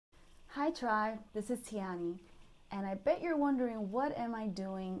Hi Tribe, this is Tiani, and I bet you're wondering what am I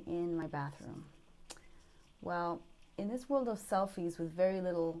doing in my bathroom? Well, in this world of selfies with very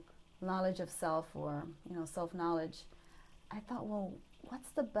little knowledge of self or, self-knowledge, I thought, well,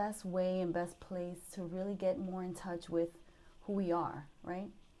 what's the best way and best place to really get more in touch with who we are, right?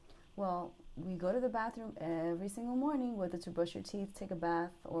 Well, we go to the bathroom every single morning, whether to brush your teeth, take a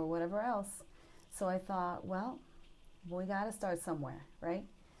bath, or whatever else. So I thought, well, we got to start somewhere, right?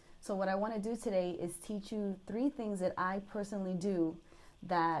 So what I want to do today is teach you 3 things that I personally do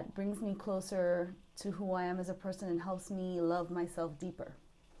that brings me closer to who I am as a person and helps me love myself deeper.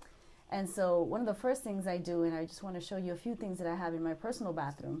 And so one of the first things I do, and I just want to show you a few things that I have in my personal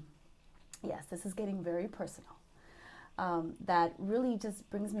bathroom. Yes, this is getting very personal. That really just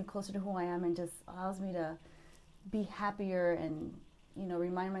brings me closer to who I am and just allows me to be happier and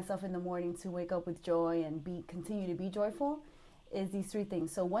remind myself in the morning to wake up with joy and continue to be joyful is these 3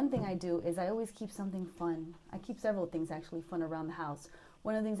 things. So one thing I do is I always keep something fun. I keep several things actually fun around the house.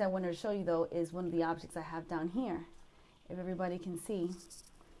 One of the things I wanted to show you though is one of the objects I have down here. If everybody can see,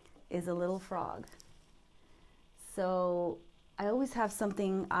 is a little frog. So I always have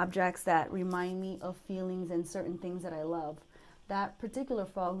objects that remind me of feelings and certain things that I love. That particular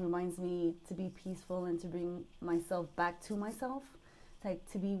frog reminds me to be peaceful and to bring myself back to myself, like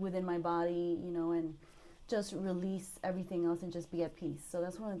to be within my body, and just release everything else and just be at peace. So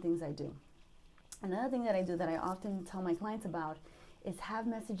that's one of the things I do. Another thing that I do that I often tell my clients about is have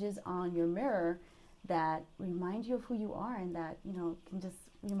messages on your mirror that remind you of who you are and that, can just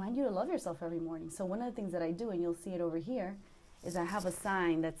remind you to love yourself every morning. So one of the things that I do, and you'll see it over here, is I have a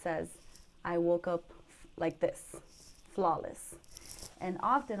sign that says, I woke up like this, flawless. And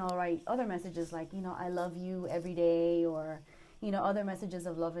often I'll write other messages like, I love you every day, or, other messages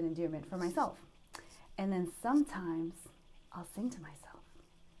of love and endearment for myself. And then sometimes I'll sing to myself.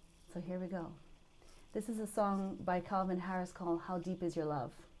 So here we go. This is a song by Calvin Harris called How Deep Is Your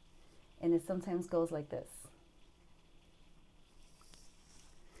Love? And it sometimes goes like this.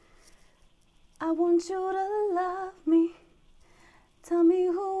 I want you to love me. Tell me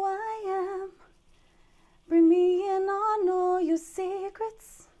who I am. Bring me in on all your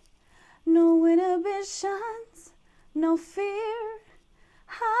secrets. No inhibitions, no fear.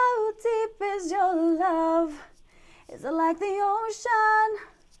 How deep is your love? Is it like the ocean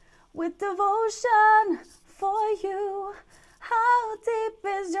with devotion for you? How deep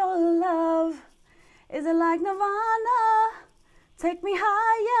is your love? Is it like Nirvana? Take me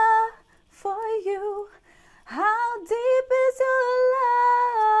higher for you. How deep is your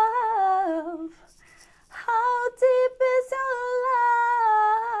love? How deep is your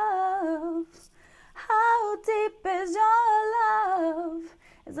love? How deep is your love?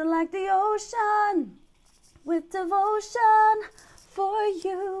 Is it like the ocean with devotion for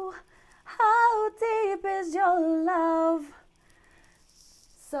you? How deep is your love?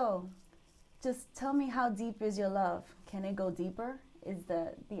 So, just tell me, how deep is your love? Can it go deeper? Is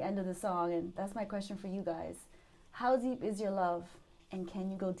the end of the song, and that's my question for you guys. How deep is your love, and can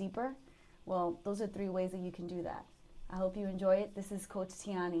you go deeper? Well, those are 3 ways that you can do that. I hope you enjoy it. This is Coach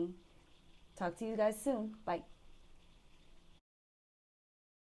Tiani. Talk to you guys soon. Bye.